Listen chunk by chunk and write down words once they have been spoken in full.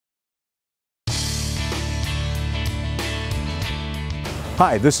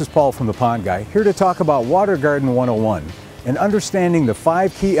Hi, this is Paul from The Pond Guy, here to talk about Water Garden 101 and understanding the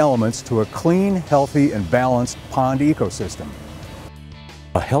 5 key elements to a clean, healthy, and balanced pond ecosystem.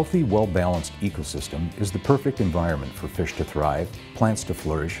 A healthy, well-balanced ecosystem is the perfect environment for fish to thrive, plants to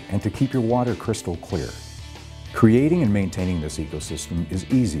flourish, and to keep your water crystal clear. Creating and maintaining this ecosystem is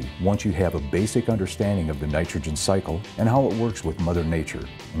easy once you have a basic understanding of the nitrogen cycle and how it works with Mother Nature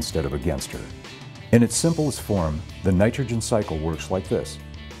instead of against her. In its simplest form, the nitrogen cycle works like this.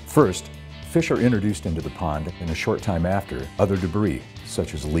 First, fish are introduced into the pond, and a short time after, other debris,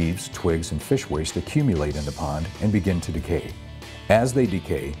 such as leaves, twigs, and fish waste accumulate in the pond and begin to decay. As they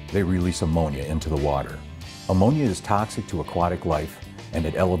decay, they release ammonia into the water. Ammonia is toxic to aquatic life, and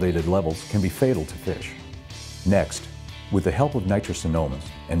at elevated levels can be fatal to fish. Next, with the help of nitrosinomas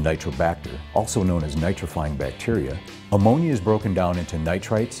and nitrobacter, also known as nitrifying bacteria, ammonia is broken down into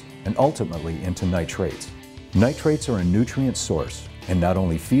nitrites and ultimately into nitrates. Nitrates are a nutrient source and not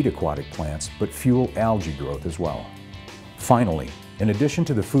only feed aquatic plants, but fuel algae growth as well. Finally, in addition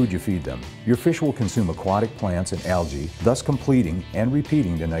to the food you feed them, your fish will consume aquatic plants and algae, thus completing and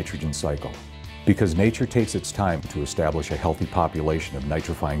repeating the nitrogen cycle. Because nature takes its time to establish a healthy population of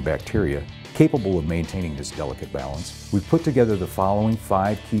nitrifying bacteria capable of maintaining this delicate balance, we've put together the following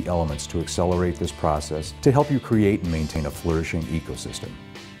 5 key elements to accelerate this process to help you create and maintain a flourishing ecosystem.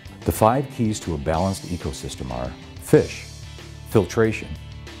 The 5 keys to a balanced ecosystem are fish, filtration,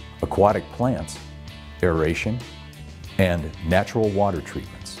 aquatic plants, aeration, and natural water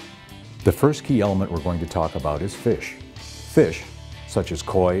treatments. The first key element we're going to talk about is fish. Fish, such as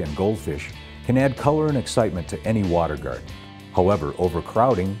koi and goldfish, can add color and excitement to any water garden. However,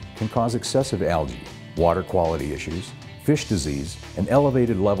 overcrowding can cause excessive algae, water quality issues, fish disease, and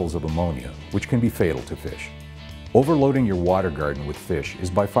elevated levels of ammonia, which can be fatal to fish. Overloading your water garden with fish is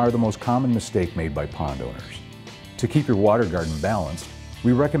by far the most common mistake made by pond owners. To keep your water garden balanced,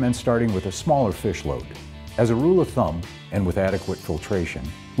 we recommend starting with a smaller fish load. As a rule of thumb, and with adequate filtration,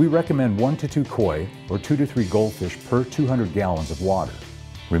 we recommend 1 to 2 koi or 2 to 3 goldfish per 200 gallons of water.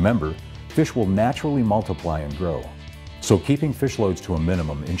 Remember, fish will naturally multiply and grow. So keeping fish loads to a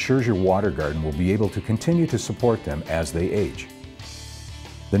minimum ensures your water garden will be able to continue to support them as they age.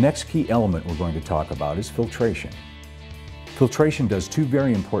 The next key element we're going to talk about is filtration. Filtration does 2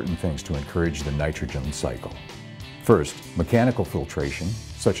 very important things to encourage the nitrogen cycle. First, mechanical filtration,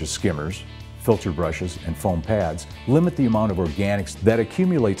 such as skimmers, filter brushes, and foam pads, limit the amount of organics that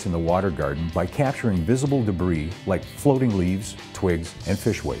accumulates in the water garden by capturing visible debris like floating leaves, twigs, and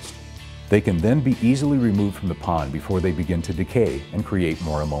fish waste. They can then be easily removed from the pond before they begin to decay and create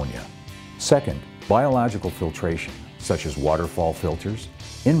more ammonia. Second, biological filtration, such as waterfall filters,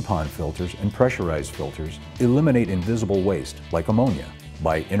 in-pond filters, and pressurized filters, eliminate invisible waste like ammonia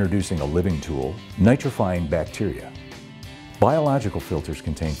by introducing a living tool, nitrifying bacteria. Biological filters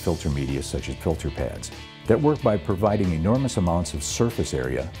contain filter media such as filter pads that work by providing enormous amounts of surface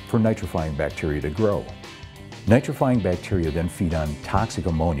area for nitrifying bacteria to grow. Nitrifying bacteria then feed on toxic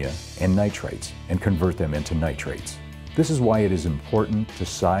ammonia and nitrites and convert them into nitrates. This is why it is important to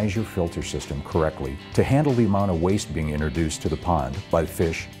size your filter system correctly to handle the amount of waste being introduced to the pond by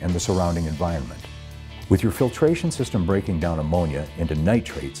fish and the surrounding environment. With your filtration system breaking down ammonia into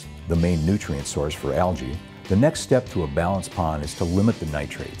nitrates, the main nutrient source for algae, the next step to a balanced pond is to limit the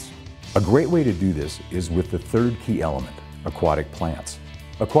nitrates. A great way to do this is with the 3rd key element, aquatic plants.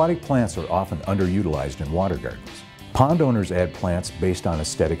 Aquatic plants are often underutilized in water gardens. Pond owners add plants based on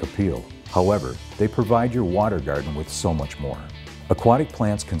aesthetic appeal. However, they provide your water garden with so much more. Aquatic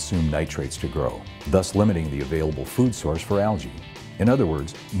plants consume nitrates to grow, thus limiting the available food source for algae. In other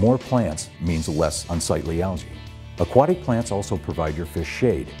words, more plants means less unsightly algae. Aquatic plants also provide your fish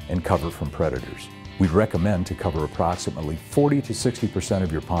shade and cover from predators. We'd recommend to cover approximately 40 to 60%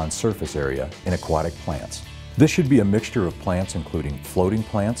 of your pond's surface area in aquatic plants. This should be a mixture of plants including floating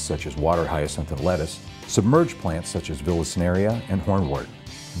plants such as water hyacinth and lettuce, submerged plants such as Villisneria and hornwort,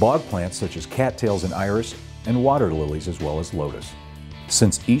 bog plants such as cattails and iris, and water lilies as well as lotus.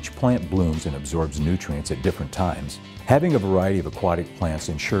 Since each plant blooms and absorbs nutrients at different times, having a variety of aquatic plants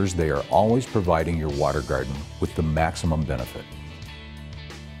ensures they are always providing your water garden with the maximum benefit.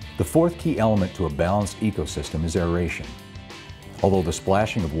 The 4th key element to a balanced ecosystem is aeration. Although the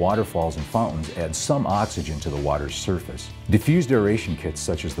splashing of waterfalls and fountains adds some oxygen to the water's surface, diffused aeration kits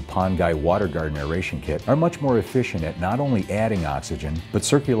such as the Pond Guy Water Garden Aeration Kit are much more efficient at not only adding oxygen, but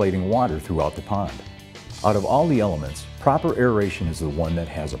circulating water throughout the pond. Out of all the elements, proper aeration is the one that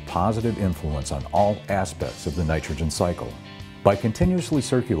has a positive influence on all aspects of the nitrogen cycle. By continuously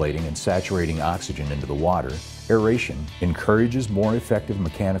circulating and saturating oxygen into the water, Aeration encourages more effective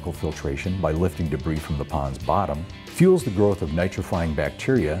mechanical filtration by lifting debris from the pond's bottom, fuels the growth of nitrifying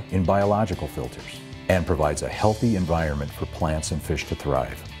bacteria in biological filters, and provides a healthy environment for plants and fish to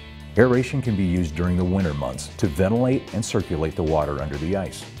thrive. Aeration can be used during the winter months to ventilate and circulate the water under the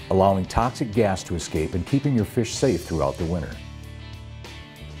ice, allowing toxic gas to escape and keeping your fish safe throughout the winter.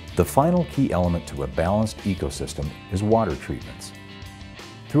 The final key element to a balanced ecosystem is water treatments.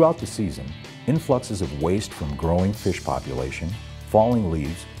 Throughout the season, influxes of waste from growing fish population, falling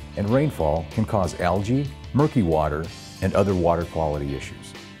leaves, and rainfall can cause algae, murky water, and other water quality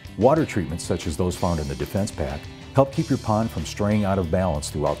issues. Water treatments such as those found in the Defense Pack help keep your pond from straying out of balance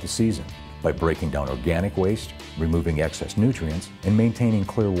throughout the season by breaking down organic waste, removing excess nutrients, and maintaining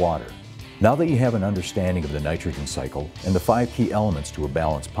clear water. Now that you have an understanding of the nitrogen cycle and the 5 key elements to a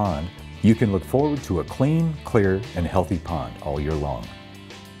balanced pond, you can look forward to a clean, clear, and healthy pond all year long.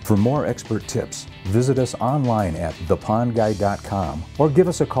 For more expert tips, visit us online at thepondguy.com or give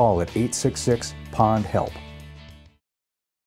us a call at 866-POND-HELP.